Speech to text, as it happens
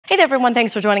Hey there, everyone.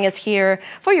 Thanks for joining us here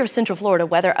for your Central Florida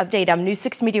weather update. I'm News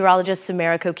 6 meteorologist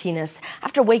Samara Cokinos.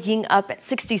 After waking up at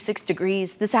 66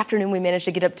 degrees, this afternoon we managed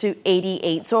to get up to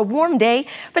 88. So a warm day,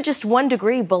 but just 1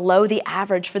 degree below the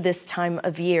average for this time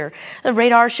of year. The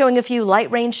radar showing a few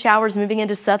light rain showers moving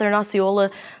into southern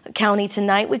Osceola County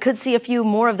tonight. We could see a few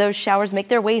more of those showers make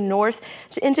their way north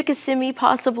into Kissimmee,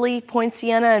 possibly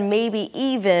Poinciana, and maybe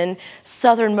even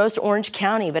southernmost Orange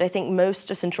County. But I think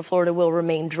most of Central Florida will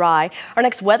remain dry. Our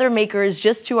next weather maker is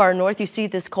just to our north. You see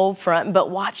this cold front,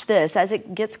 but watch this. As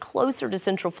it gets closer to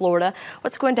Central Florida,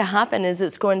 what's going to happen is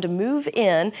it's going to move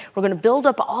in. We're going to build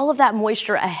up all of that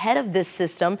moisture ahead of this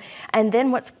system, and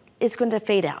then it's going to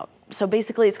fade out. So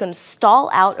basically it's going to stall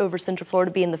out over Central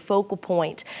Florida, being the focal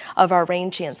point of our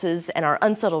rain chances and our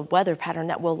unsettled weather pattern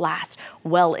that will last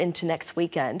well into next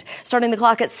weekend. Starting the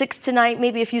clock at 6 tonight,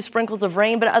 maybe a few sprinkles of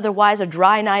rain, but otherwise a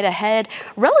dry night ahead.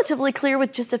 Relatively clear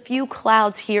with just a few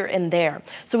clouds here and there.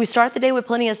 So we start the day with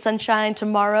plenty of sunshine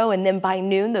tomorrow, and then by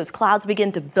noon those clouds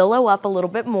begin to billow up a little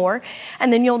bit more.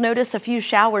 And then you'll notice a few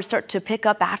showers start to pick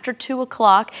up after 2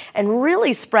 o'clock and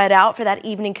really spread out for that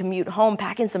evening commute home,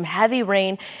 packing some heavy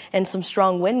rain and some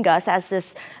strong wind gusts as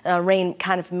this rain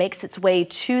kind of makes its way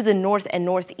to the north and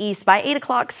northeast. By 8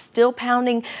 o'clock, still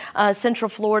pounding Central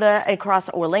Florida across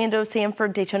Orlando,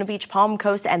 Sanford, Daytona Beach, Palm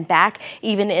Coast, and back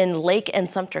even in Lake and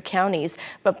Sumter counties.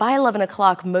 But by 11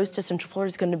 o'clock, most of Central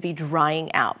Florida is going to be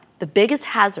drying out. The biggest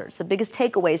hazards, the biggest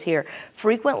takeaways here,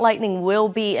 frequent lightning will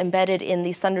be embedded in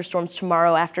these thunderstorms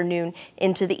tomorrow afternoon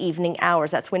into the evening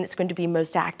hours. That's when it's going to be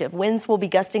most active. Winds will be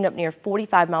gusting up near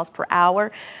 45 miles per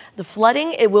hour. The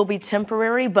flooding, it will be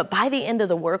temporary, but by the end of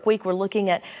the work week, we're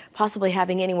looking at possibly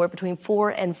having anywhere between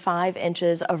 4 and 5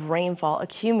 inches of rainfall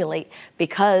accumulate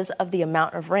because of the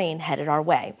amount of rain headed our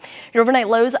way. Your overnight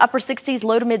lows, upper 60s,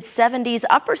 low to mid 70s,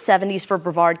 upper 70s for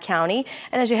Brevard County.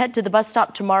 And as you head to the bus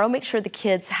stop tomorrow, make sure the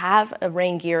kids have a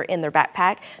rain gear in their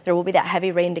backpack. There will be that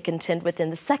heavy rain to contend with in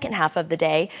the second half of the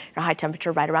day. Your high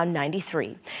temperature right around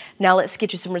 93. Now let's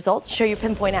get you some results, show you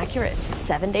Pinpoint accurate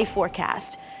 7-day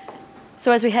forecast.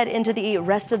 So as we head into the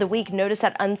rest of the week, notice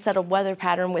that unsettled weather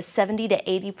pattern with 70 to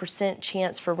 80%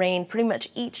 chance for rain pretty much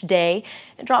each day.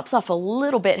 It drops off a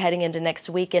little bit heading into next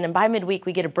weekend, and by midweek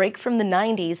we get a break from the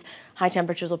 90s. High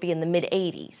temperatures will be in the mid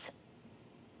 80s.